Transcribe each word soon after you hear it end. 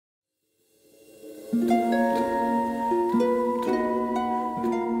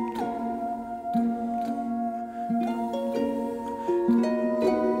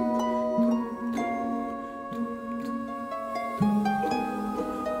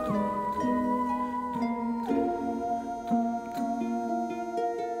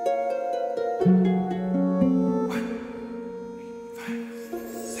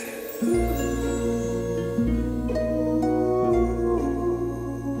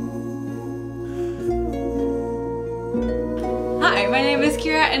Hi, my name is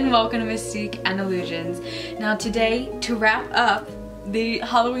Kira and welcome to Mystique and Illusions. Now today, to wrap up the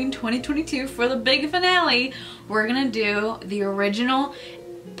Halloween 2022 for the big finale, we're gonna do the original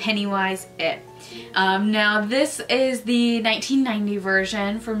Pennywise It. Now this is the 1990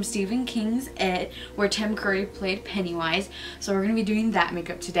 version from Stephen King's It, where Tim Curry played Pennywise. So we're gonna be doing that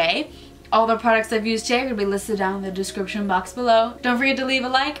makeup today. All the products I've used here are going to be listed down in the description box below. Don't forget to leave a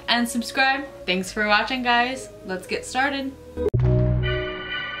like and subscribe. Thanks for watching, guys. Let's get started.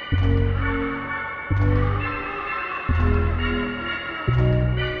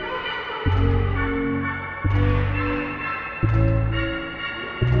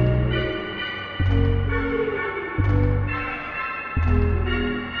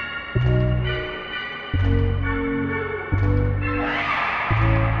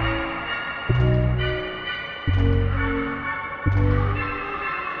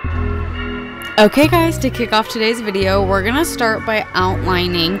 Okay guys, to kick off today's video, we're gonna start by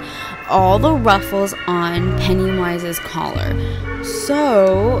outlining all the ruffles on Pennywise's collar.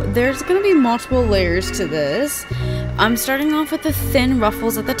 So there's gonna be multiple layers to this. I'm starting off with the thin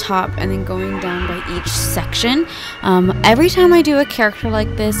ruffles at the top and then going down by each section. Every time I do a character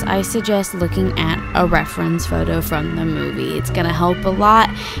like this, I suggest looking at a reference photo from the movie. It's gonna help a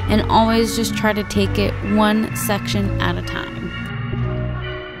lot, and always just try to take it one section at a time.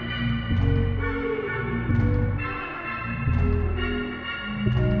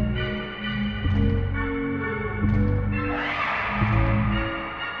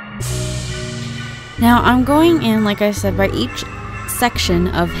 Now I'm going in, like I said, by each section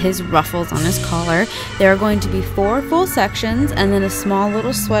of his ruffles on his collar. There are going to be 4 full sections and then a small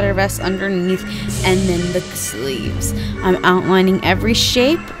little sweater vest underneath and then the sleeves. I'm outlining every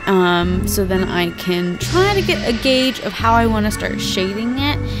shape so then I can try to get a gauge of how I want to start shading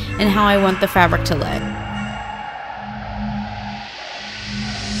it and how I want the fabric to lay.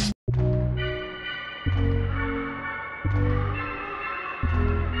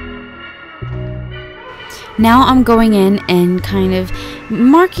 Now I'm going in and kind of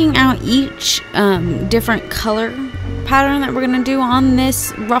marking out each different color pattern that we're going to do on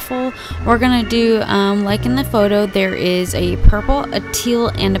this ruffle. We're going to do, like in the photo, there is a purple, a teal,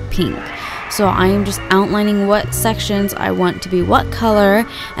 and a pink. So I am just outlining what sections I want to be what color,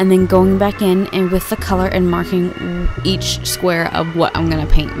 and then going back in and with the color and marking each square of what I'm going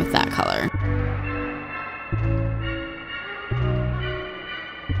to paint with that color.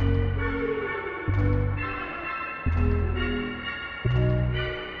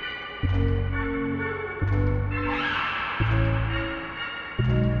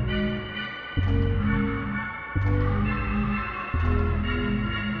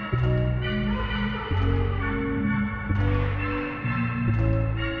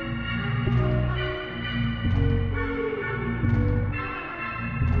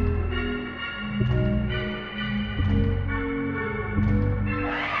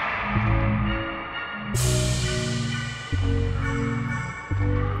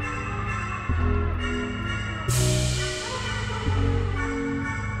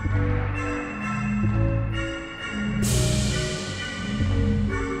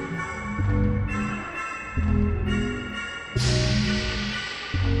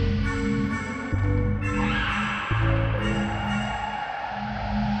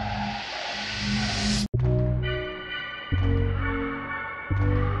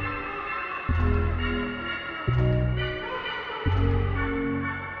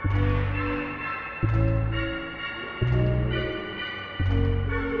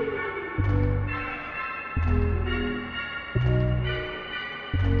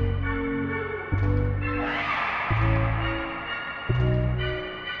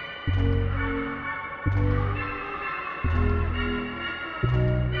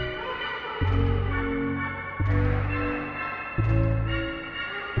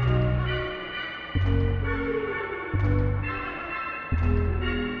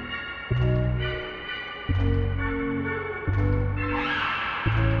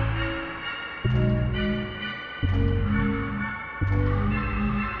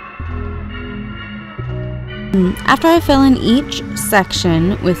 After I fill in each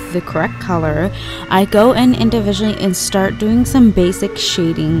section with the correct color, I go in individually and start doing some basic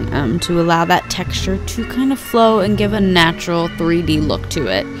shading to allow that texture to kind of flow and give a natural 3D look to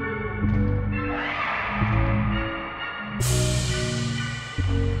it.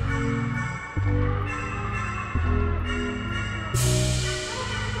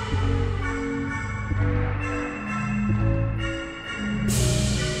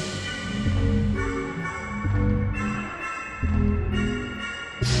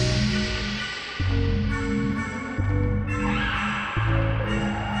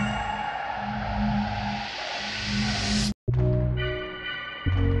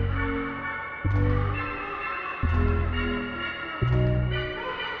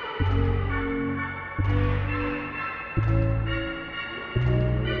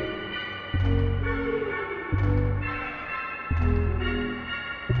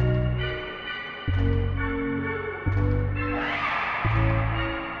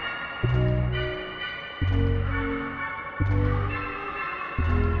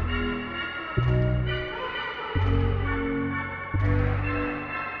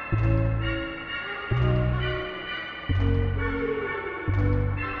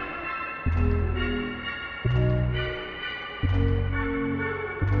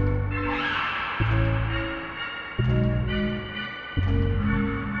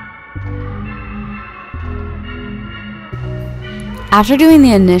 After doing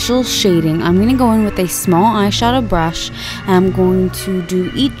the initial shading, I'm going to go in with a small eyeshadow brush, and I'm going to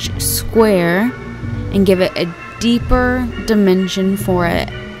do each square and give it a deeper dimension for it,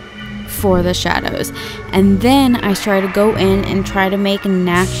 for the shadows. And then I try to go in and try to make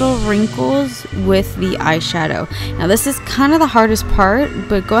natural wrinkles with the eyeshadow. Now this is kind of the hardest part,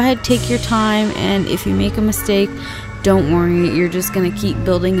 but go ahead, take your time, and if you make a mistake, don't worry, you're just going to keep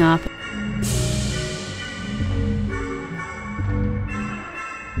building up.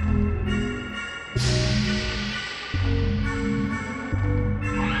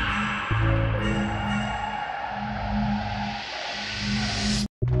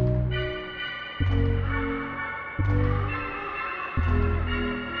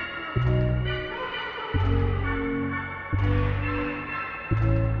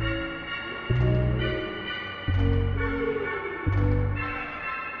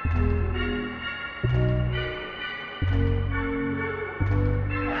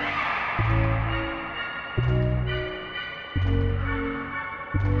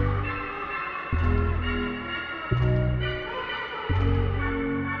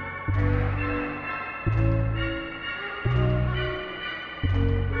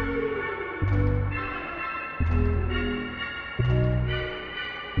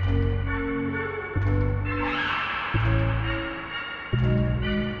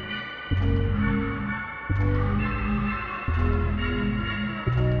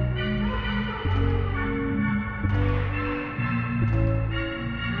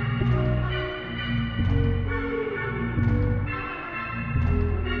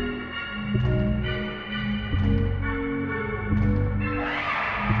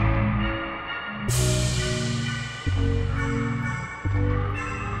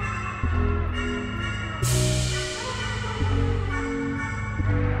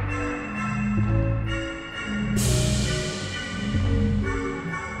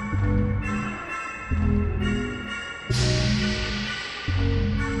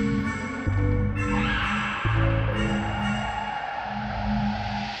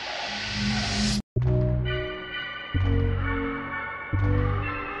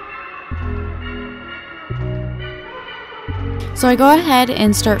 So I go ahead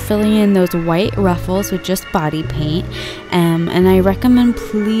and start filling in those white ruffles with just body paint, and I recommend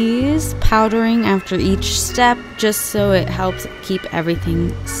please powdering after each step just so it helps keep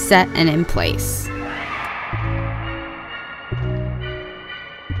everything set and in place.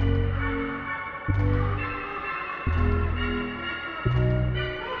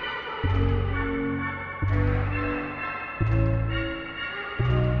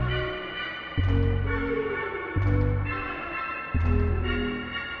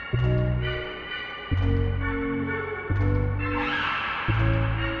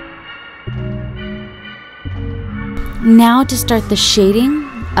 Now to start the shading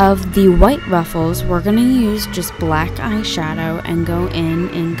of the white ruffles, we're going to use just black eyeshadow and go in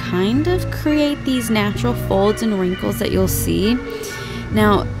and kind of create these natural folds and wrinkles that you'll see.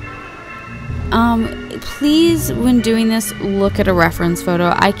 Now, please, when doing this, look at a reference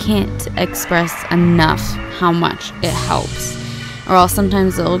photo. I can't express enough how much it helps. Or else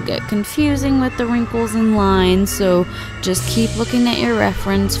sometimes it'll get confusing with the wrinkles and lines, so just keep looking at your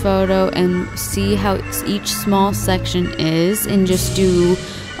reference photo and see how each small section is, and just do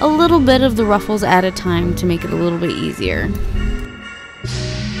a little bit of the ruffles at a time to make it a little bit easier.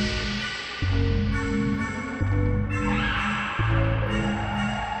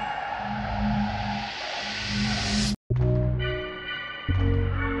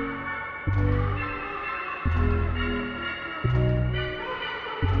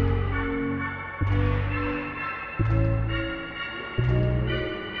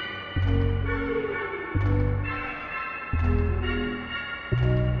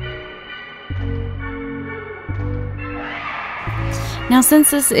 Now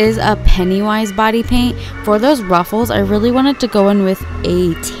since this is a Pennywise body paint, for those ruffles I really wanted to go in with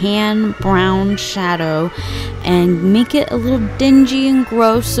a tan brown shadow and make it a little dingy and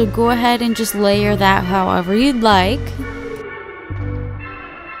gross, so go ahead and just layer that however you'd like.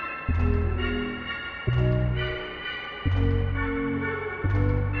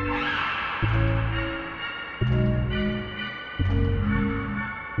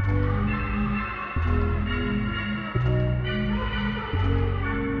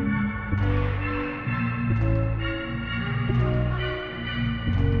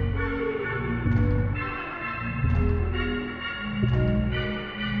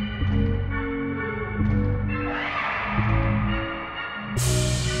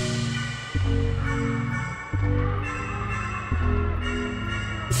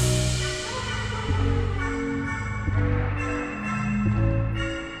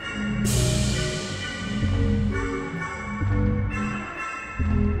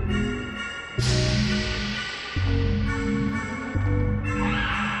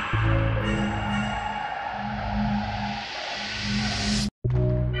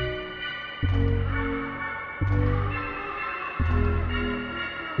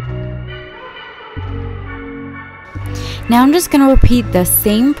 Now I'm just going to repeat the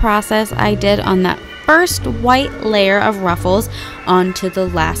same process I did on that first white layer of ruffles onto the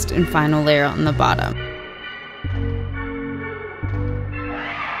last and final layer on the bottom.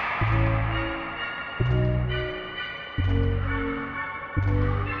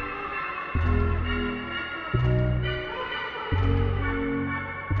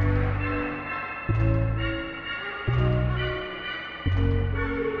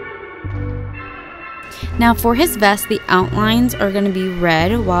 Now for his vest, the outlines are going to be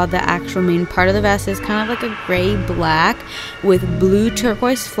red, while the actual main part of the vest is kind of like a gray-black with blue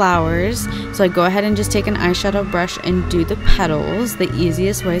turquoise flowers. So I go ahead and just take an eyeshadow brush and do the petals the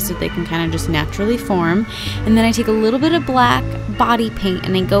easiest way so they can kind of just naturally form. And then I take a little bit of black body paint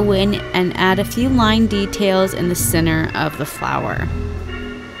and I go in and add a few line details in the center of the flower.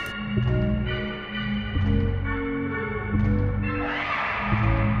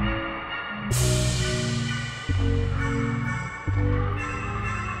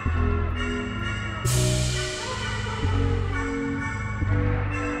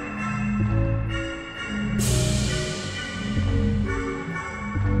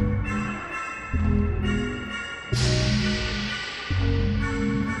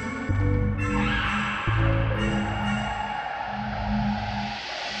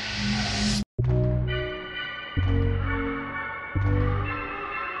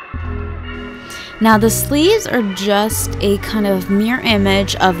 Now the sleeves are just a kind of mirror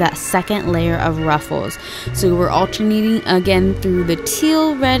image of that second layer of ruffles. So we're alternating again through the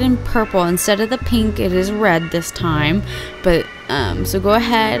teal, red, and purple. Instead of the pink, it is red this time. But so go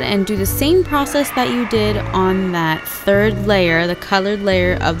ahead and do the same process that you did on that third layer, the colored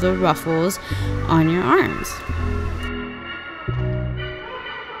layer of the ruffles on your arms.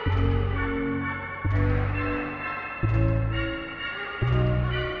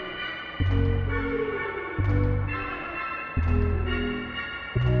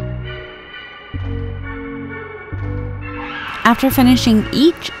 After finishing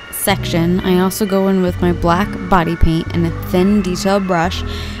each section, I also go in with my black body paint and a thin detail brush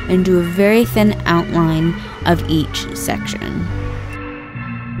and do a very thin outline of each section.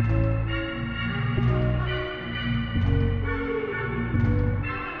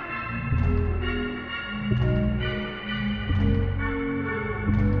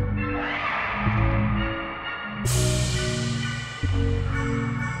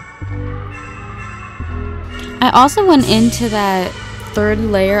 I also went into that third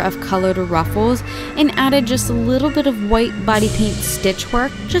layer of colored ruffles and added just a little bit of white body paint stitch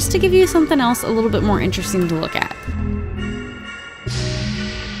work just to give you something else a little bit more interesting to look at.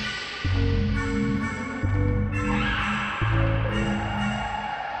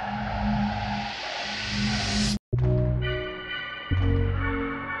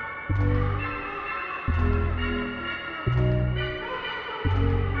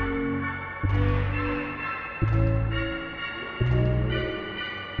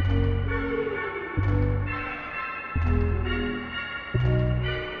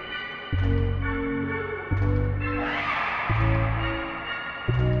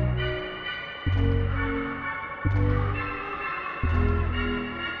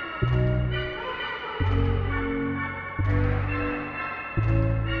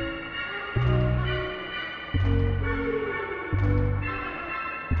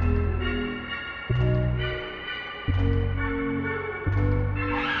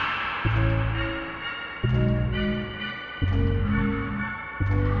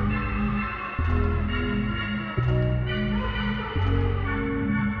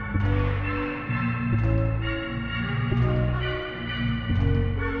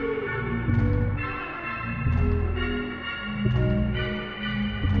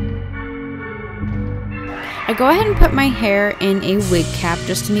 I go ahead and put my hair in a wig cap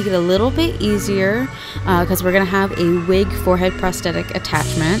just to make it a little bit easier because we're going to have a wig forehead prosthetic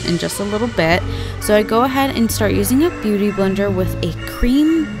attachment in just a little bit. So I go ahead and start using a beauty blender with a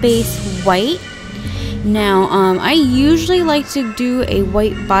cream base white. Now I usually like to do a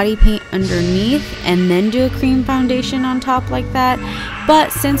white body paint underneath and then do a cream foundation on top like that,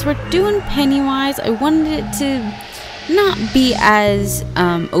 but since we're doing Pennywise, I wanted it to not be as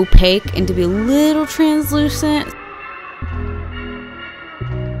opaque and to be a little translucent.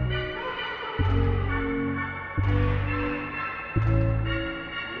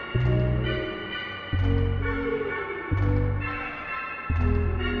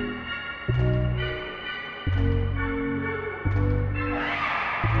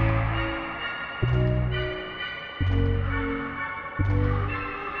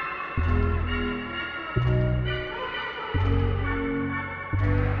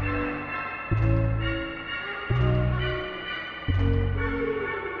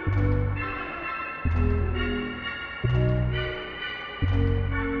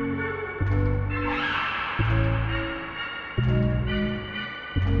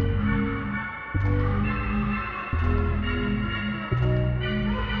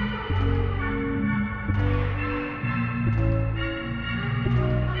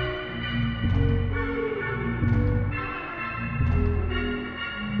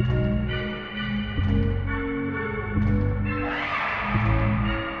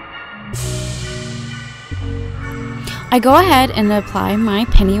 I go ahead and apply my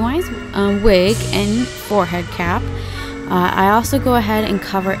Pennywise wig and forehead cap. I also go ahead and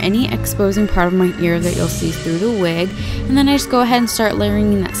cover any exposing part of my ear that you'll see through the wig, and then I just go ahead and start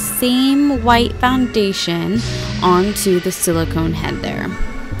layering that same white foundation onto the silicone head there.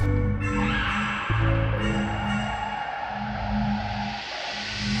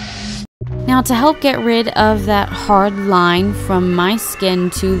 Now, to help get rid of that hard line from my skin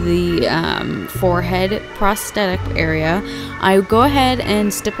to the forehead prosthetic area, I go ahead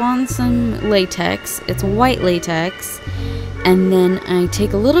and stipple on some latex. It's white latex. And then I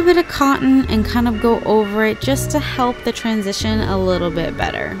take a little bit of cotton and kind of go over it just to help the transition a little bit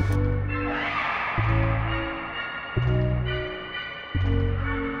better.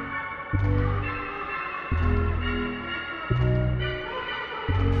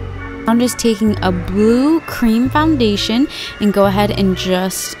 I'm just taking a blue cream foundation and go ahead and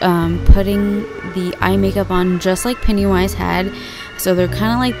just putting the eye makeup on just like Pennywise had. So they're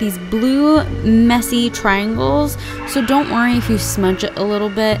kind of like these blue messy triangles, so don't worry if you smudge it a little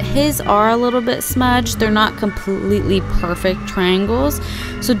bit. His are a little bit smudged. They're not completely perfect triangles,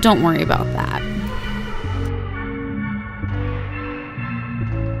 so don't worry about that.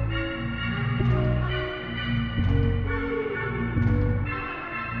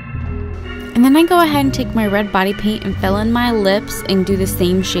 And then I go ahead and take my red body paint and fill in my lips and do the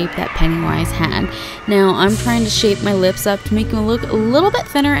same shape that Pennywise had. Now I'm trying to shape my lips up to make them look a little bit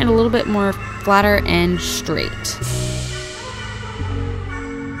thinner and a little bit more flatter and straight.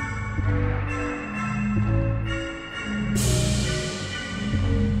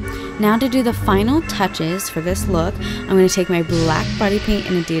 Now to do the final touches for this look, I'm going to take my black body paint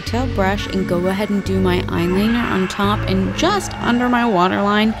and a detail brush and go ahead and do my eyeliner on top and just under my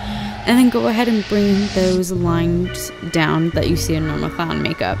waterline. And then go ahead and bring those lines down that you see in normal clown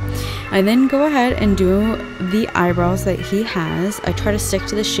makeup. I then go ahead and do the eyebrows that he has. I try to stick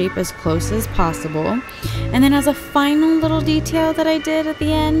to the shape as close as possible. And then as a final little detail that I did at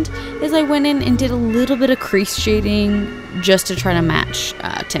the end is I went in and did a little bit of crease shading just to try to match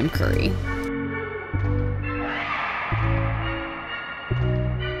Tim Curry.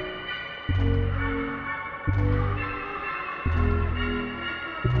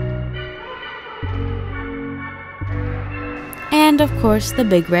 And of course the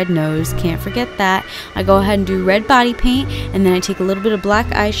big red nose, can't forget that. I go ahead and do red body paint, and then I take a little bit of black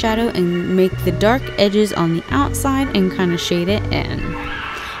eyeshadow and make the dark edges on the outside and kind of shade it in.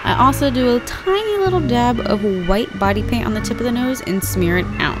 I also do a tiny little dab of white body paint on the tip of the nose and smear it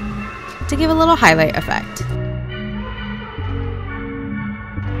out to give a little highlight effect.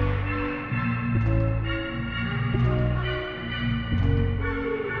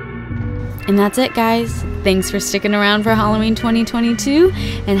 And that's it, guys. Thanks for sticking around for Halloween 2022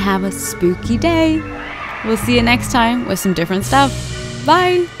 and have a spooky day. We'll see you next time with some different stuff.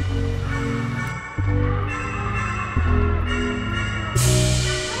 Bye!